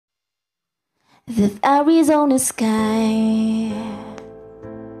The Arizona sky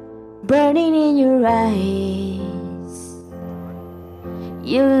burning in your eyes.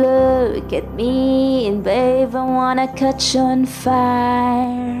 You look at me and babe, I wanna catch on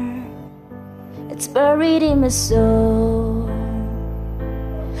fire. It's buried in my soul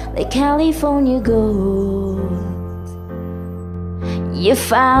like California gold. You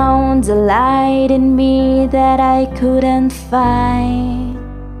found a light in me that I couldn't find.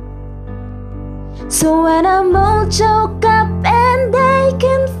 So when I'm all choked up and I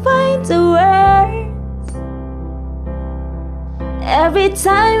can't find the words, every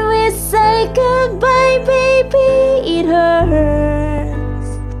time we say goodbye, baby, it hurts.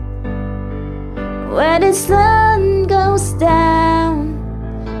 When the sun goes down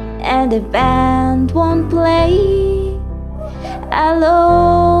and the band won't play, I'll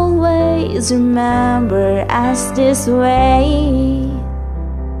always remember us this way.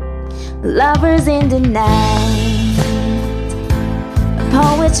 Lovers in the night,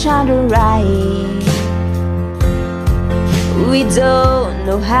 poets trying to write. We don't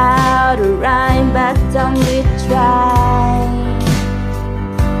know how to rhyme, but don't we try?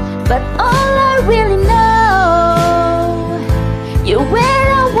 But all I really know, you're where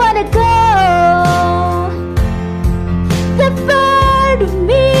I wanna go. The part of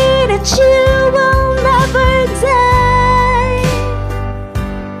me that you will never die.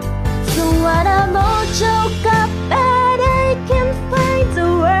 So when I'm all choked up and I can't find the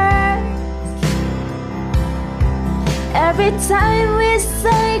words, every time we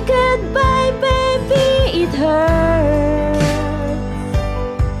say goodbye, baby, it hurts.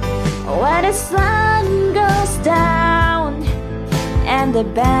 When the sun goes down and the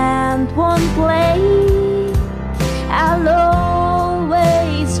band won't play, I'll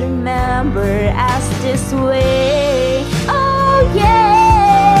always remember us this way. Oh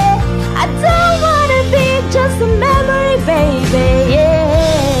yeah, I don't wanna be just a memory, baby.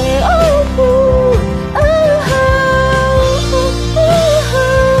 Yeah. Ooh, ooh, ooh, ooh, ooh,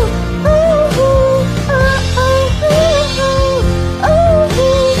 ooh,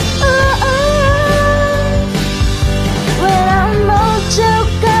 when I'm all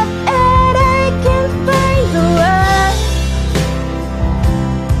choked up and I can't find the words,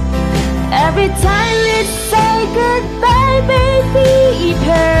 every time we say goodbye, baby, it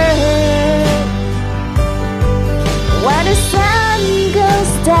hurts. When the sun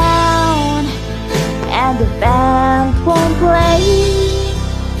goes down and the band won't play,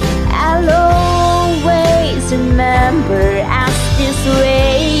 I'll always remember us this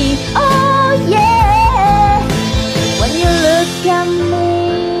way. Oh yeah, when you look at me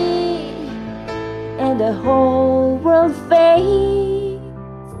and the whole world fades,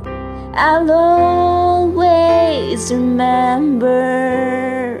 I'll always remember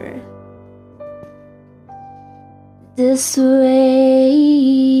this way.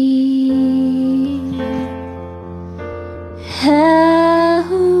 Ah,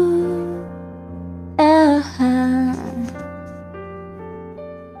 ah, ah.